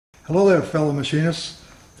Hello there, fellow machinists.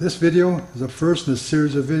 This video is the first in a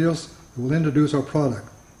series of videos that will introduce our product,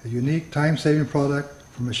 a unique time-saving product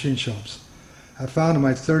for machine shops. I found in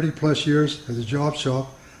my 30-plus years as a job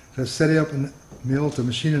shop that setting up a mill to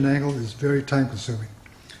machine an angle is very time-consuming.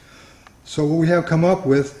 So what we have come up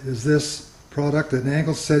with is this product, an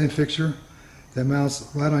angle setting fixture that mounts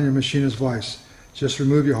right on your machinist vise. Just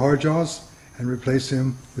remove your hard jaws and replace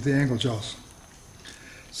them with the angle jaws.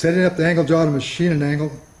 Setting up the angle jaw to machine an angle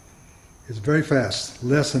is very fast,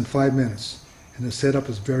 less than 5 minutes, and the setup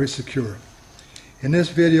is very secure. In this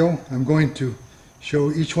video, I'm going to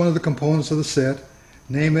show each one of the components of the set,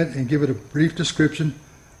 name it, and give it a brief description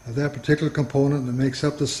of that particular component that makes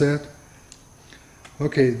up the set.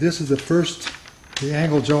 Okay, this is the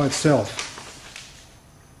angle jaw itself.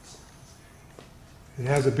 It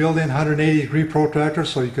has a built-in 180-degree protractor,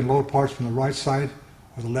 so you can load parts from the right side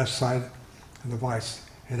or the left side of the vise.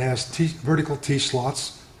 It has vertical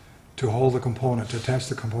T-slots to hold the component, to attach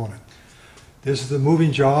the component. This is the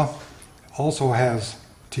moving jaw, also has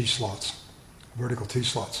T-slots, vertical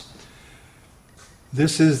T-slots.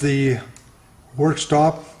 This is the work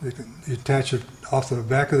stop. You attach it off the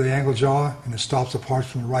back of the angle jaw, and it stops the parts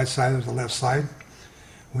from the right side or the left side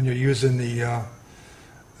when you're using the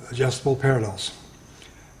adjustable parallels.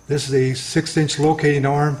 This is a 6-inch locating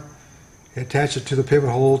arm. You attach it to the pivot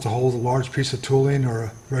hole to hold a large piece of tooling or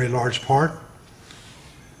a very large part.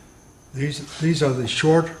 These are the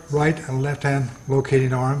short right and left hand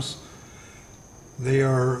locating arms. They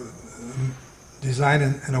are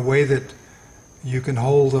designed in a way that you can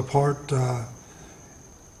hold a part that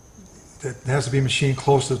has to be machined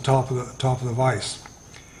close to the top of the vise.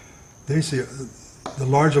 These are the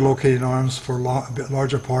larger locating arms for a bit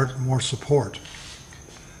larger part, more support.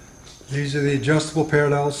 These are the adjustable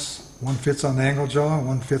parallels. One fits on the angle jaw, and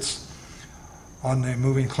one fits on the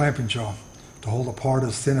moving clamping jaw to hold a part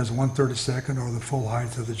as thin as 1/32 or the full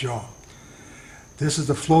height of the jaw. This is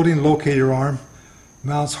the floating locator arm,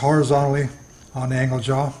 mounts horizontally on the angle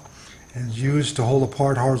jaw and is used to hold a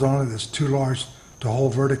part horizontally that's too large to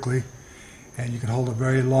hold vertically, and you can hold a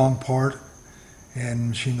very long part and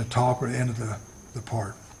machine the top or end of the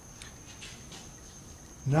part.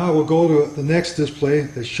 Now we'll go to the next display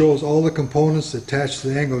that shows all the components attached to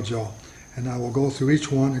the angle jaw, and I will go through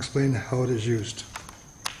each one and explain how it is used.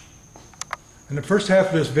 In the first half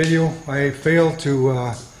of this video, I failed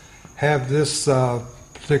to have this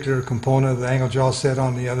particular component of the angle jaw set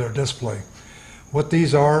on the other display. What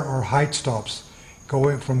these are height stops,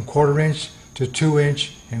 going from 1/4 inch to 2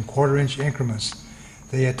 inch in 1/4 inch increments.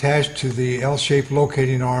 They attach to the L-shaped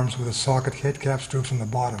locating arms with a socket head cap screw from the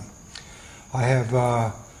bottom. I have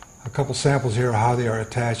a couple samples here of how they are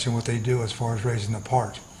attached and what they do as far as raising the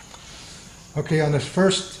part. Okay, on this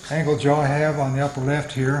first angle jaw I have on the upper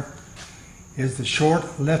left here is the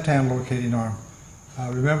short left-hand locating arm.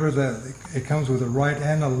 Remember that it comes with a right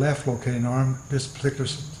and a left locating arm. This particular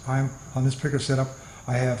time, on this particular setup,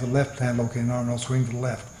 I have the left-hand locating arm and I'll swing to the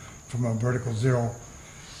left from a vertical 0.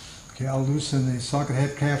 Okay, I'll loosen the socket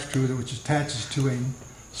head cap screw which attaches to a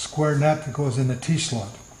square nut that goes in the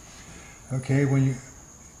T-slot. Okay,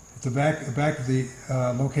 the back of the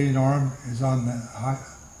locating arm is on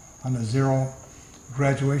the 0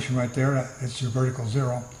 graduation right there. It's your vertical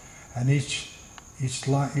 0. And each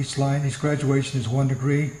graduation is 1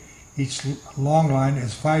 degree. Each long line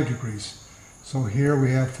is 5 degrees. So here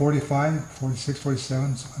we have 45, 46,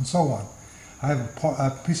 47, and so on. I have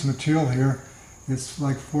a piece of material here. It's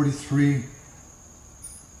like 43,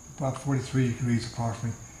 about 43 degrees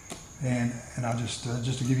approximately. And I'll just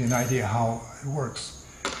to give you an idea how it works.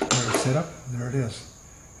 There it's set up. There it is.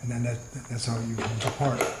 And then that's how you hold the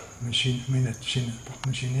part. Machine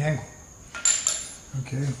the angle.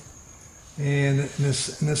 Okay. And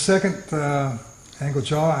in the second angle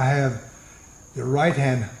jaw, I have the right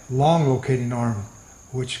hand long locating arm,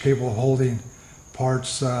 which is capable of holding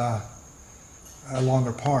parts a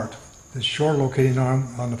longer part. The short locating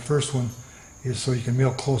arm on the first one is so you can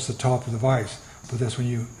mill close to the top of the vise, but this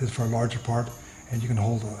one is for a larger part, and you can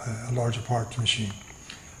hold a larger part to machine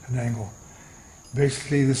an angle.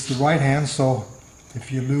 Basically, this is the right hand, so if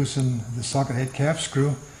you loosen the socket head cap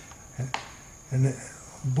screw,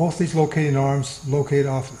 both these locating arms pivot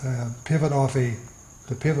off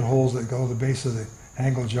the pivot holes that go to the base of the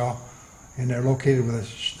angle jaw, and they're located with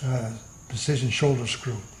a precision shoulder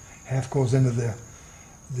screw. Half goes into the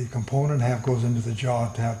component, half goes into the jaw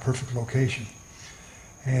to have perfect location.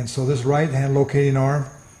 And so this right hand locating arm,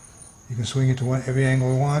 you can swing it to every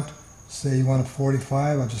angle you want. Say you want a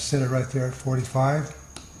 45, I'll just set it right there at 45,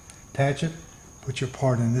 attach it, put your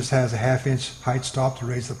part in. This has a 1/2 inch height stop to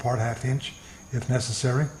raise the part 1/2 inch if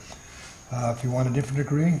necessary. If you want a different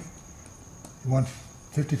degree, You want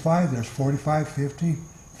 55, there's 45, 50,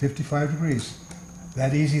 55 degrees.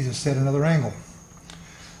 That easy to set another angle.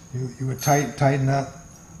 You would tighten up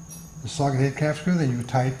the socket head cap screw, then you would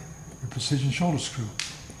tighten your precision shoulder screw.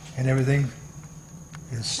 And everything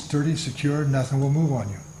is sturdy, secure, nothing will move on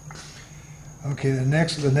you. Okay, the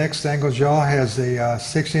next angle jaw has a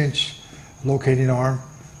 6-inch locating arm.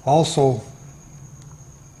 Also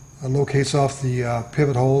locates off the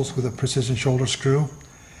pivot holes with a precision shoulder screw.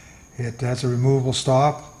 It has a removable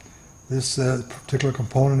stop. This particular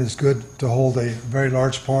component is good to hold a very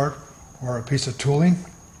large part or a piece of tooling.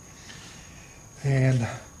 And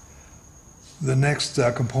the next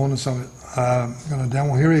components I'm going to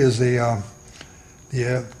demo here is the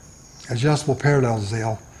adjustable parallels.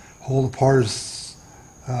 They'll hold the part as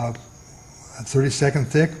 32nd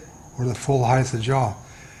thick or the full height of the jaw.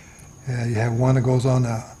 You have one that goes on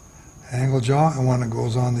the angle jaw and one that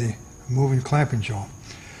goes on the moving clamping jaw.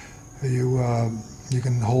 You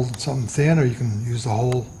can hold something thin, or you can use the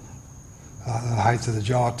whole height of the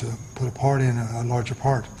jaw to put a part in, a larger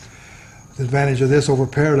part. The advantage of this over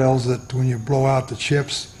parallels is that when you blow out the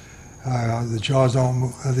chips, the jaws don't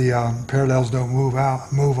move, the parallels don't move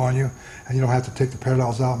on you, and you don't have to take the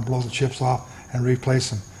parallels out and blow the chips off and replace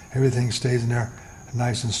them. Everything stays in there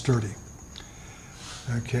nice and sturdy.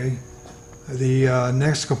 Okay, the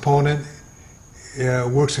next component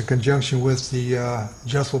works in conjunction with the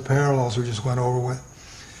adjustable parallels we just went over with.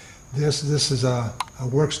 This is a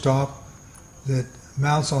work stop that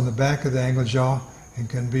mounts on the back of the angle jaw and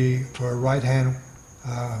can be for a right hand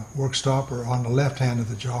work stop, or on the left hand of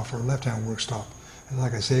the jaw for a left hand work stop. And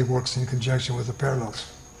like I say, it works in conjunction with the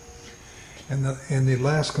parallels. And the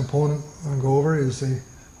last component I'm going to go over is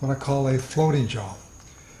what I call a floating jaw.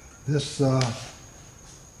 This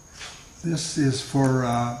is for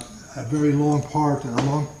a very long part, and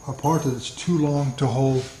a part that's too long to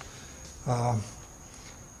hold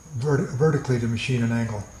vertically to machine an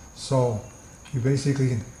angle. So you basically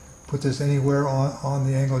can put this anywhere on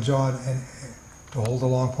the angle jaw and to hold a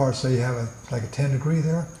long part. Say you have like a 10 degree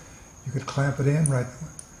there, you could clamp it in, right?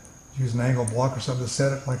 Use an angle block or something to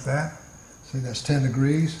set it like that. Say that's 10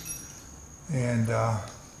 degrees, and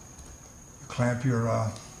you clamp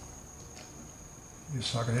your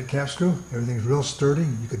socket head cap screw. Everything's real sturdy.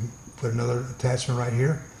 You could put another attachment right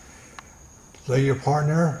here. Lay your part in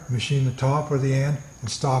there, machine the top or the end, and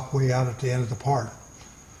stop way out at the end of the part.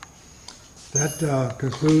 That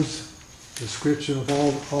concludes the description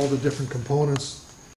of all the different components